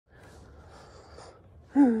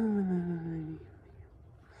On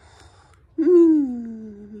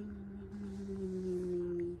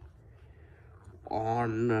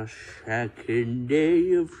the second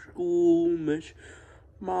day of school, Miss,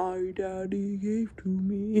 my daddy gave to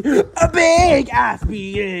me a big ass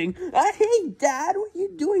beating. Hey, Dad, why are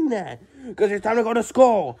you doing that? Because it's time to go to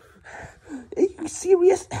school. Are you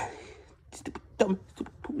serious? Stupid, dumb,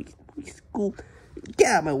 stupid, police school. Get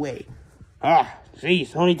out of my way.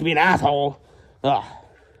 Jeez, don't need to be an asshole.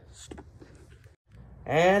 Stupid.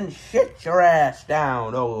 And sit your ass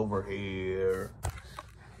down over here.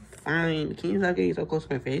 Fine. Can you not get so close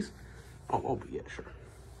to my face? Oh, yeah, sure.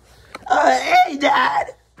 Hey,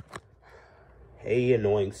 Dad! Hey,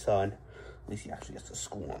 annoying son. At least he actually gets to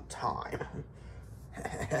school on time.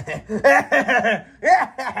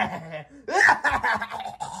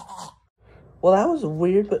 Well, that was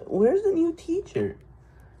weird, but where's the new teacher?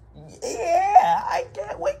 Yeah, I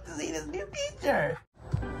can't wait to see this new teacher.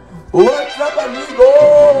 What's up,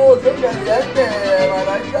 amigos?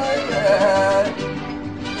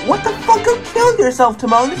 What the fuck? Go kill yourself,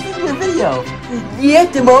 Timon. This is your video. Yeah,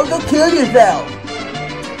 Timon, go kill yourself.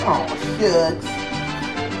 Oh, shit.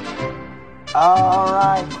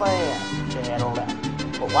 Alright, class. Channel that.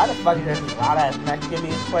 But why the fuck is there this loud ass Mexican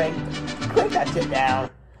music playing? Crank that shit down.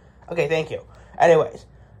 Okay, thank you. Anyways.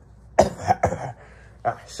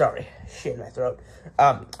 Sorry. Shit in my throat.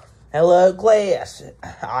 Hello, class.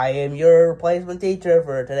 I am your replacement teacher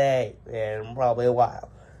for today. And probably a while.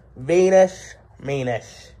 Venus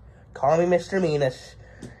Meanish. Call me Mr. Meanish.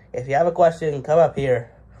 If you have a question, come up here.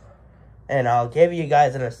 And I'll give you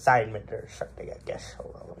guys an assignment or something, I guess.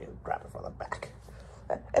 Hold on, let me grab it from the back.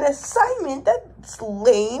 An assignment? That's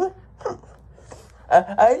lame.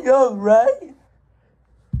 I know, right?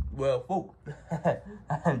 Well, folks,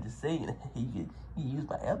 I'm just saying, you can use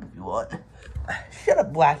my help if you want. Shut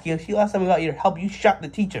up, Blackie. She last time we got your help, you shot the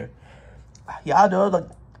teacher. Yeah, dude, like,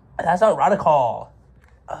 that's not radical.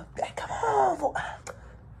 Come on, folk.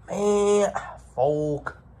 Man,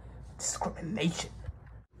 folk. Discrimination.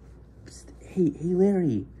 Hey,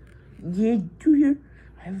 Larry. Yeah, Junior.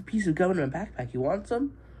 I have a piece of gum in my backpack. You want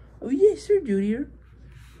some? Oh, yes, sir, Junior.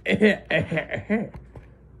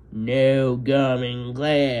 No gum in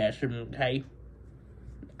class, okay?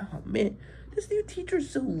 Oh, man. This new teacher's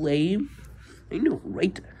so lame. I know,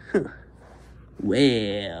 right?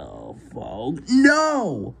 Well, folks.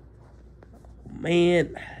 No!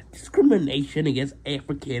 Man, discrimination against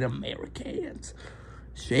African Americans.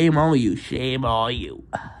 Shame on you, shame on you.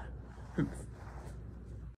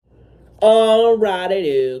 Alrighty,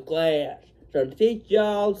 do class. So to teach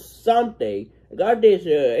y'all something, I got this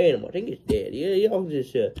animal. I think it's dead. Yeah, y'all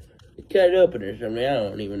just cut it open or something. I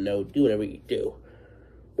don't even know. Do whatever you do.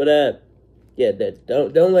 But yeah,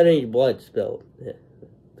 don't let any blood spill. Yeah,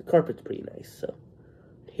 the carpet's pretty nice, so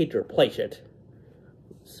I hate to replace it.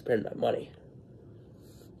 Spend my money.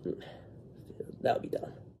 That'll be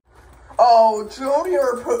done. Oh,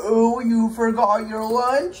 Junior Pooh, you forgot your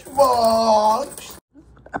lunchbox.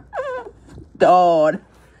 Dad,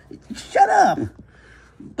 shut up.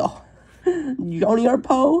 Junior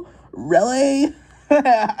Pooh, really?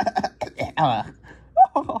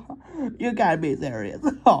 You gotta be serious.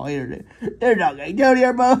 Oh, you're not going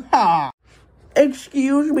Junior Pooh.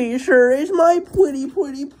 Excuse me, sir, is my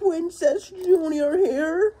pretty princess Junior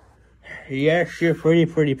here? Yes, your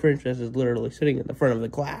pretty princess is literally sitting in the front of the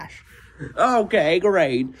class. Okay,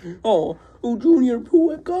 great. Oh, Junior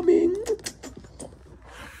Pooh, I'm coming.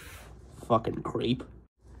 Fucking creep.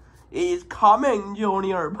 He's coming,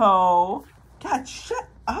 Junior Pooh. God, shut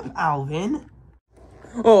up, Alvin.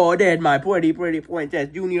 Oh, there's my pretty princess,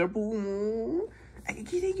 Junior Pooh. I can't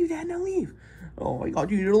take you that, now leave. Oh, I got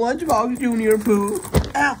you your lunchbox, Junior Pooh.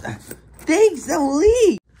 Ow. Thanks, now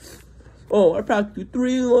leave. Oh, I packed you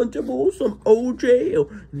 3 Lunchables, some OJ,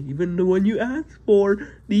 and even the one you asked for,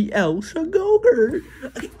 the Elsa Go-Gurt.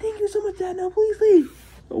 Okay, thank you so much, Dad. Now please leave.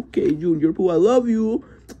 Okay, Junior Pooh, I love you.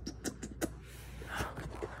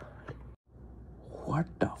 What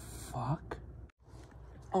the fuck?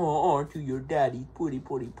 Oh, aren't you your daddy's pretty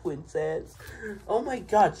princess? Oh my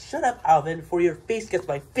god, shut up, Alvin, before your face gets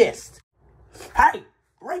my fist. Hey,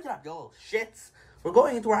 break it up, you little shits. We're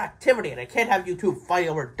going into our activity, and I can't have you two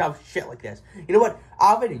fighting over dumb shit like this. You know what,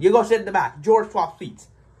 Alvin, you go sit in the back. George, swap seats.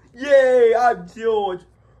 Yay, I'm George.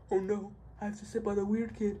 Oh no, I have to sit by the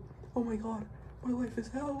weird kid. Oh my god, my life is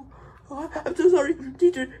hell. Oh, I'm so sorry.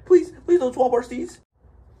 Teacher, please don't swap our seats.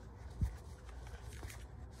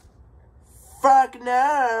 Fuck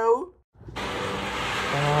no.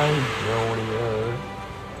 I'm Junior.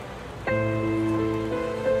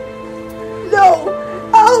 No,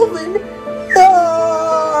 Alvin. No!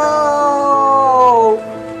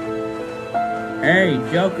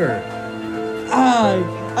 Joker. I'm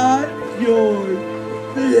yours.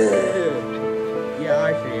 Yeah,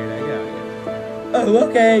 I see it. I got it. Oh,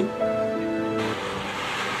 okay.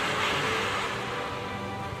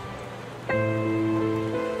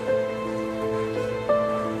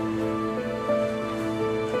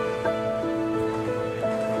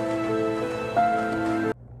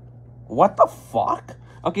 What the fuck?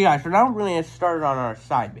 Okay, guys, so now we're going to get started on our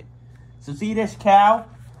assignment. So see this cow?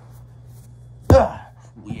 Ugh.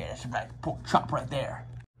 Yeah, that's a nice pork chop right there.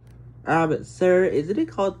 But sir, isn't it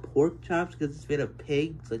called pork chops because it's made of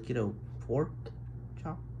pigs? Like, you know, pork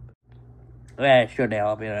chop? Yeah, sure, Dale.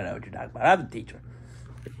 I mean, I know what you're talking about. I'm the teacher.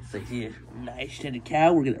 So see this nice shitted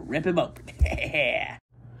cow? We're going to rip him open.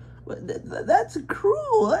 That's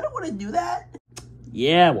cruel. I don't want to do that.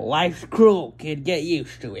 Yeah, well, life's cruel, kid. Get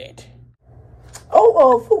used to it.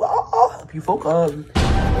 I'll help you, folk. This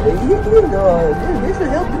should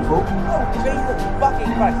help you, folk. Oh, Jesus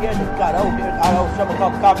fucking Christ. Yes, God. Oh, dear God. Oh, someone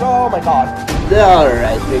called the cops. Oh, my God. All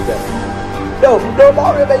right, big guy. No,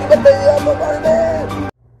 Mario, man. No, Mario, man.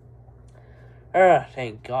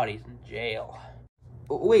 Thank God he's in jail.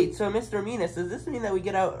 Wait, so Mr. Menace, does this mean that we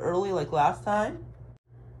get out early like last time?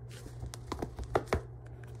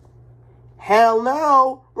 Hell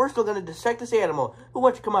no! We're still gonna dissect this animal. Who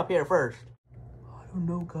wants to come up here first? I don't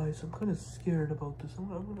know, guys. I'm kind of scared about this. I'm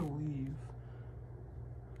gonna leave.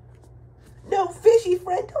 No, fishy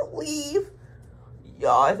friend, don't leave.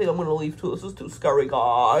 Yeah, I think I'm gonna leave too. This is too scary,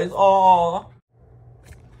 guys. Aw.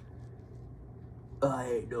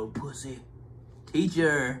 I ain't no pussy.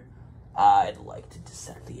 Teacher, I'd like to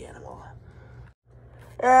dissect the animal.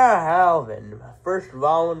 Alvin, first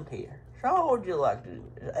volunteer. So how would you like to do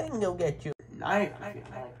this? I can go get you a knife. I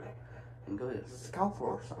can go get a scalpel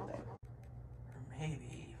or something. Or maybe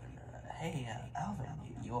even, hey, Alvin,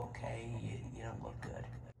 you okay? You don't look good.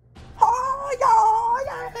 Oh, God,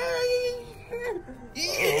 this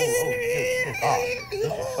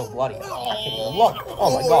is so bloody. I can't even look.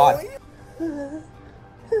 Oh, my God.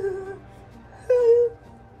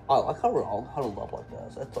 I like how we're all huddled up like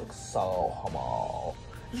this. It's like so homo.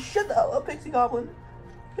 Shut the hell up, Pixie Goblin.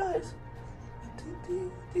 Guys,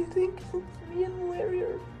 do you think me and Larry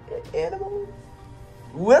are animals?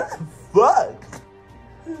 What the fuck?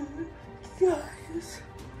 Guys.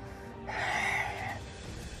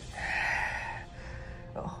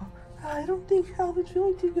 Oh, I don't think Alvin's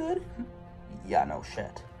feeling too good. Yeah, no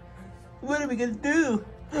shit. What are we gonna do?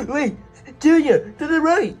 Wait, Junior, to the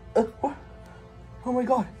right. What? Oh my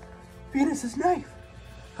God, Venus's knife.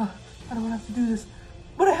 I don't want to have to do this,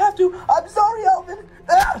 but I have to. I'm sorry, Alvin.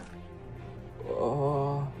 Ah!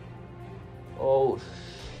 Oh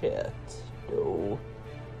shit. No.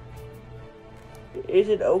 Is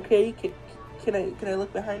it okay? Can I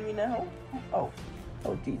look behind me now? Oh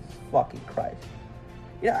Jesus fucking Christ.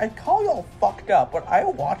 Yeah, I call y'all fucked up, but I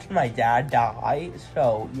watched my dad die,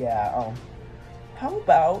 so yeah, how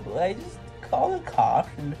about I just call the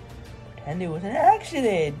cops and pretend it was an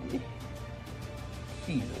accident?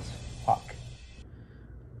 Jesus fuck.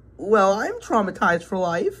 Well, I'm traumatized for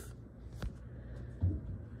life.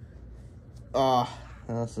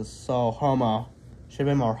 This is so homo. Should've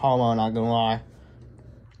been more homo, not gonna lie.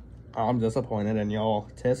 I'm disappointed in y'all.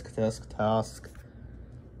 Tisk.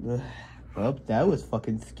 Well, that was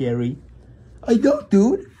fucking scary. I know,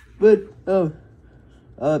 dude. But,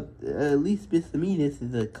 at least Mr. Menace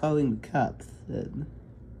is calling the cops.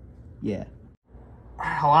 Yeah.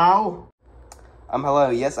 Hello? Hello.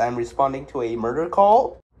 Yes, I'm responding to a murder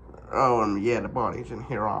call. Oh, yeah, the body's in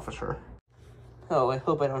here, officer. Oh, I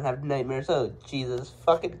hope I don't have nightmares. Oh, Jesus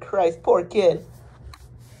fucking Christ, poor kid.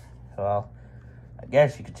 Well, I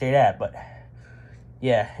guess you could say that, but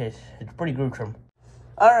yeah, it's pretty gruesome.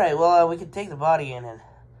 Alright, well, we can take the body in and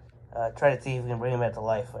try to see if we can bring him back to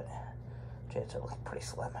life, but chances are looking pretty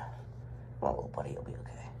slim. Come on, little buddy, you'll be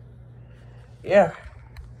okay. Yeah.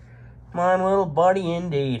 Come on, little buddy,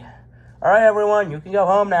 indeed. Alright, everyone, you can go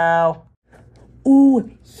home now.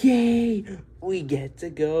 Ooh, yay! We get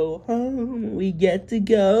to go home. We get to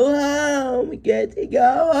go home. We get to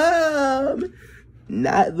go home.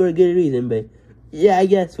 Not for a good reason, but yeah, I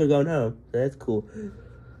guess we're going home. So that's cool.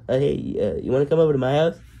 Hey, you want to come over to my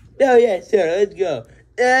house? Oh, yeah, sure. Let's go.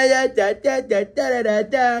 Da da da da da da da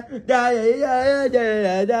da da da da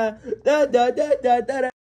da da da da da da.